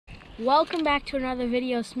Welcome back to another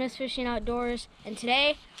video, Smith's Fishing Outdoors, and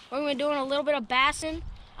today we're going to be doing a little bit of bassing.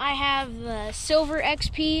 I have the Silver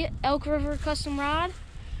XP Elk River custom rod.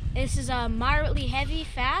 This is a moderately heavy,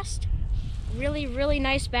 fast, really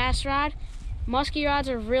nice bass rod. Musky rods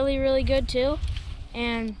are really good too,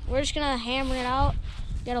 and we're just going to hammer it out.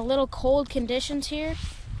 Got a little cold conditions here.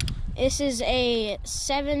 This is a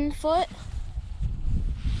 7-foot.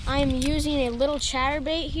 I'm using a little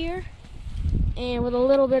chatterbait here, and with a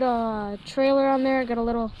little bit of trailer on there. Got a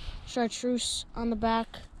little chartreuse on the back,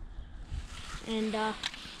 and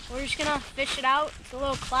we're just gonna fish it out. It's a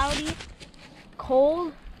little cloudy,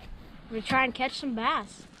 cold. We're gonna try and catch some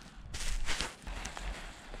bass.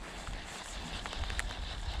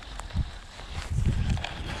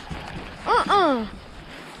 Nuh-uh.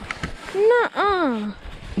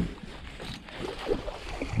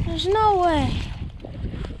 There's no way.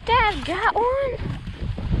 Dad got one?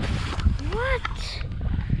 What?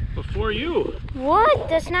 Before you. What?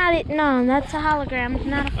 That's not it. No, that's a hologram. It's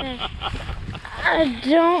not a fish. I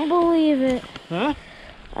don't believe it. Huh?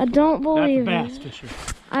 I don't believe that's it. bass fisher.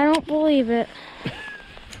 I don't believe it.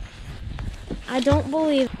 I don't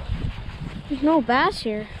believe it. There's no bass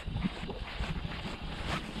here.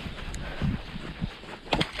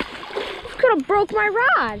 Could have broke my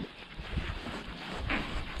rod.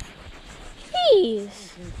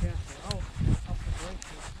 Jeez.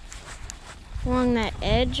 Along that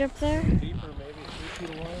edge up there. Deeper, maybe 3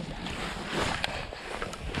 feet away.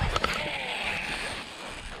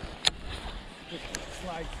 Just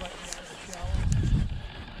slide slightly out of the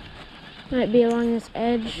shallow. Might be along this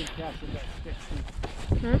edge.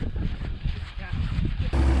 Huh?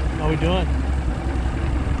 How we doing?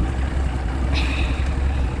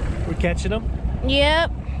 We're catching them?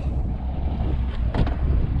 Yep.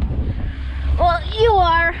 Well, you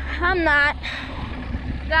are. I'm not.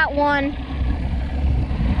 Got one.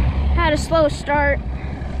 Had a slow start.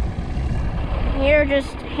 You're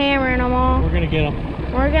just hammering them all. We're gonna get them.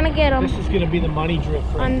 We're gonna get them. This is gonna be the money drift,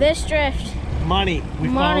 right? On this drift. Money. We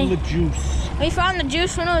found the juice. We found the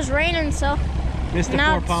juice when it was raining, so. Missed the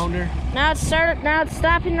 4-pounder. Now it's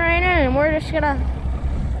stopping raining, and we're just gonna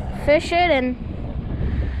fish it and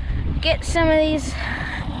get some of these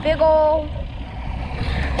big old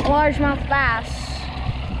largemouth bass.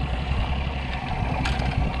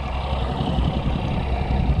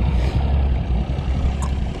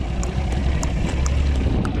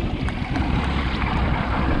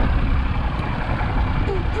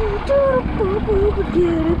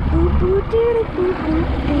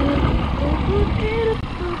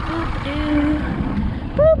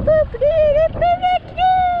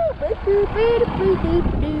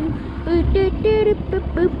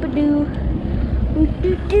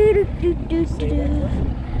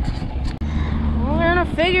 We're gonna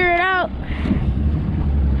figure it out.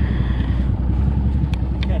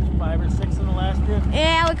 Catch 5 or 6 on the last drift?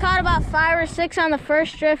 Yeah, we caught about 5 or 6 on the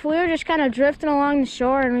first drift. We were just kind of drifting along the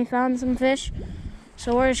shore and we found some fish.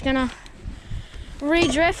 So we're just gonna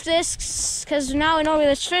re-drift this because now we know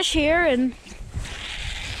there's fish here and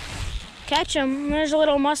catch them. There's a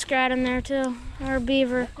little muskrat in there too, or a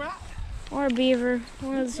beaver. Or a beaver,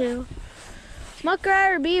 one of the two.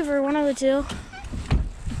 Muskrat or beaver, one of the two.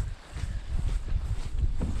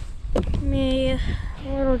 Me, a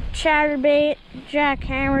little chatterbait,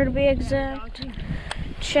 jackhammer to be exact.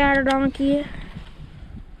 Chatter donkey.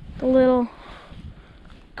 The little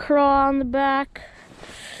craw on the back.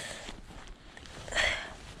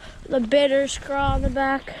 The bitters craw on the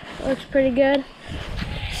back. Looks pretty good.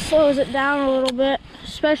 Slows it down a little bit,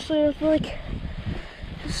 especially with like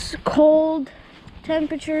cold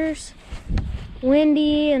temperatures,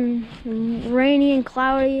 windy and rainy and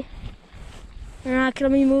cloudy. They're not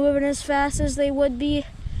gonna be moving as fast as they would be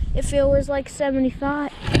if it was like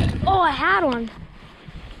 75. Oh, I had one.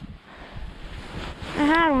 I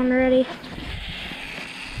had one already.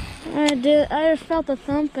 I just felt the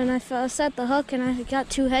thump and I set the hook and I got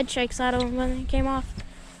 2 head shakes out of them when it came off.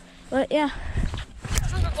 But yeah.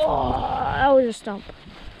 Oh, that was a stump.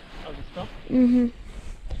 That was a stump? Mm-hmm.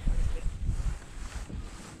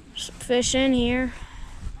 Some fish in here.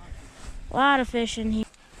 A lot of fish in here.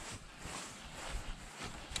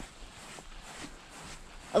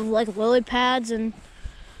 Of like lily pads and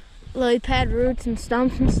lily pad roots and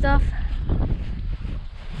stumps and stuff.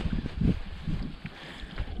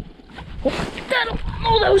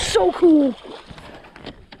 Oh, that was so cool.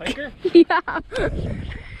 Piker? Yeah.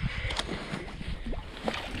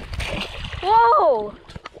 Whoa!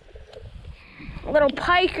 A little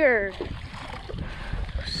piker.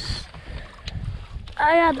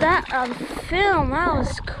 I got that on film. That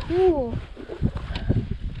was cool.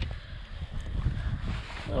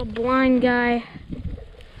 Little blind guy.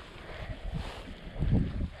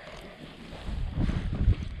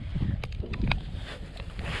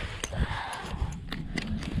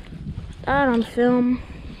 That on film.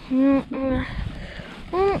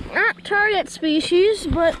 Well, not target species,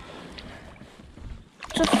 but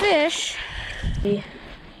it's a fish.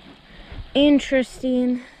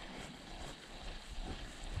 Interesting.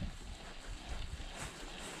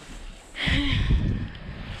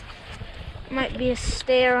 Might be a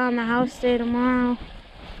stay around the house day tomorrow.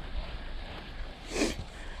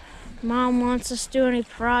 Mom wants us to do any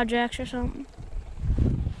projects or something.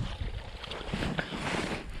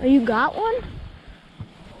 Oh, you got one?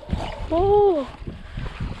 Oh,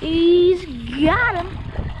 he's got him.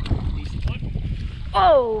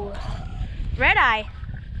 Oh, red eye.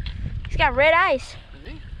 He's got red eyes.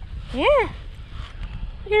 Yeah.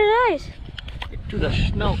 Look at his eyes. To the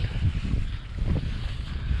snout.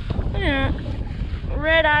 Yeah.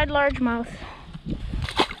 Red-eyed largemouth.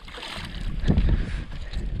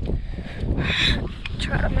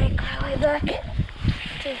 Try to make my way back.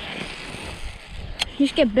 You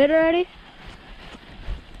just get bit already?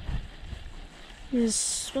 There's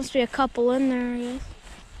supposed to be a couple in there, I guess.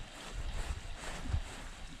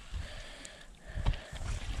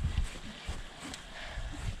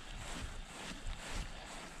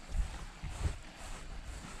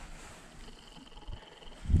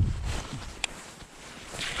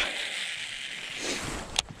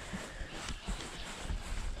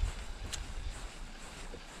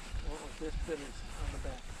 This bit is on the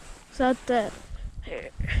back. Is that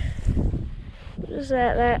here? What is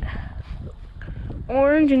that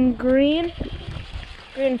orange and green?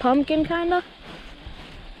 Green pumpkin, kinda? I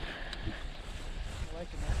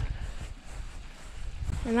like that.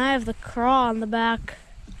 And I have the craw on the back.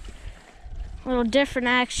 A little different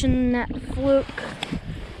action than that fluke.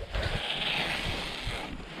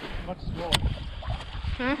 Much slower.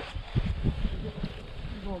 Huh?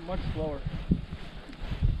 You're going much slower.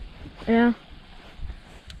 Yeah.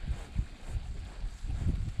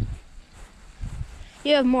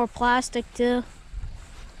 You have more plastic too.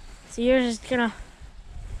 So yours is gonna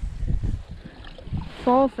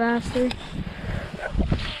fall faster.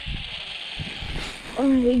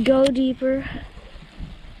 I'm gonna go deeper.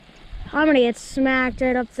 I'm gonna get smacked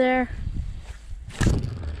right up there.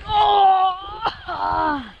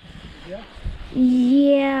 Oh! Yeah?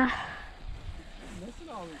 Yeah. Missing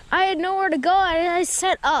all these. I had nowhere to go. I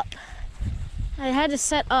set up. I had to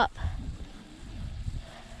set up.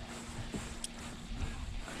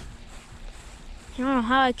 I don't know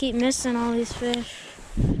how I keep missing all these fish.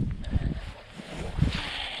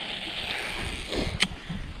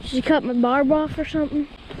 Should you cut my barb off or something?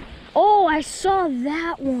 Oh, I saw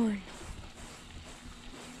that one.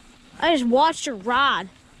 I just watched a rod.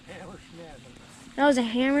 Hammer schnazzle. That was a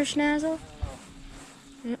hammer schnazzle?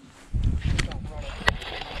 Yep.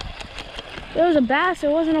 It was a bass, it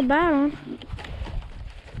wasn't a bad one.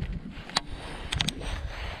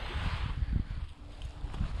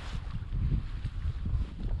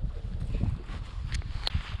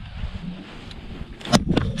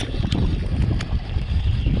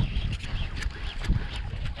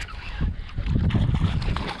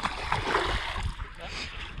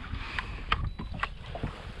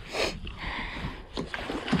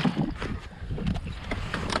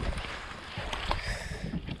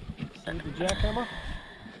 Send the jackhammer.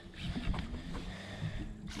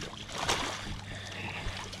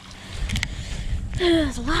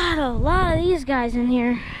 There's a lot of these guys in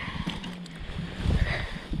here.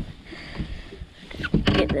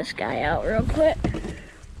 Get this guy out real quick.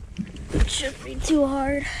 It shouldn't be too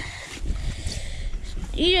hard.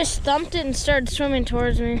 You just thumped it and started swimming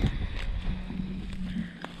towards me.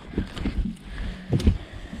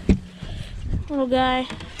 Little guy.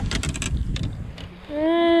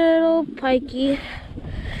 Little pikey.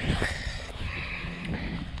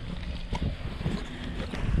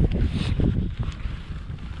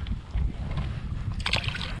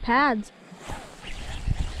 Pads.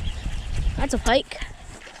 That's a pike.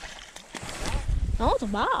 No, it's a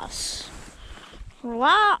bass.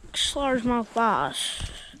 Relax, largemouth bass.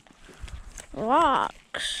 Relax.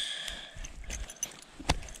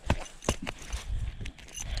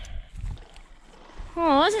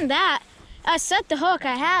 Oh, it wasn't that. I set the hook,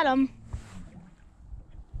 I had him.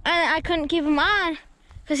 And I couldn't keep him on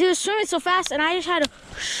because he was swimming so fast, and I just had to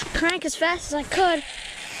crank as fast as I could.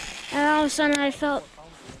 And all of a sudden I felt,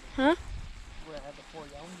 huh?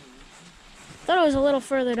 Thought it was a little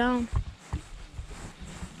further down.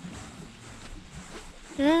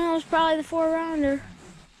 Yeah, it was probably the 4-rounder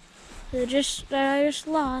that I just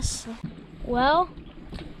lost. So. Well,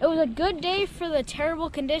 It was a good day for the terrible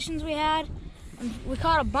conditions we had. We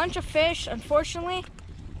caught a bunch of fish. Unfortunately,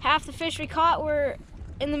 half the fish we caught were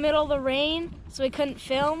in the middle of the rain, so we couldn't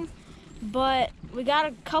film. But we got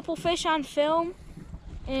a couple fish on film,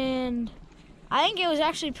 and I think it was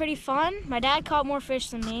actually pretty fun. My dad caught more fish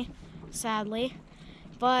than me, sadly.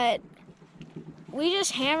 But we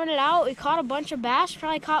just hammered it out. We caught a bunch of bass.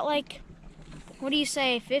 Probably caught like, what do you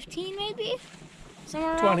say, 15 maybe?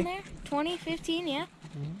 Somewhere around there? 20, 15, yeah.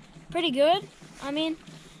 Pretty good. I mean,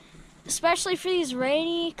 especially for these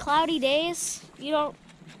rainy, cloudy days.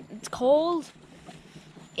 It's cold.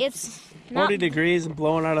 It's not 40 degrees and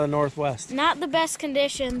blowing out of the northwest. Not the best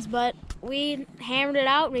conditions, but we hammered it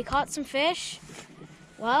out and we caught some fish.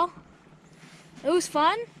 Well, it was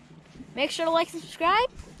fun. Make sure to like and subscribe,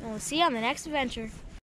 and we'll see you on the next adventure.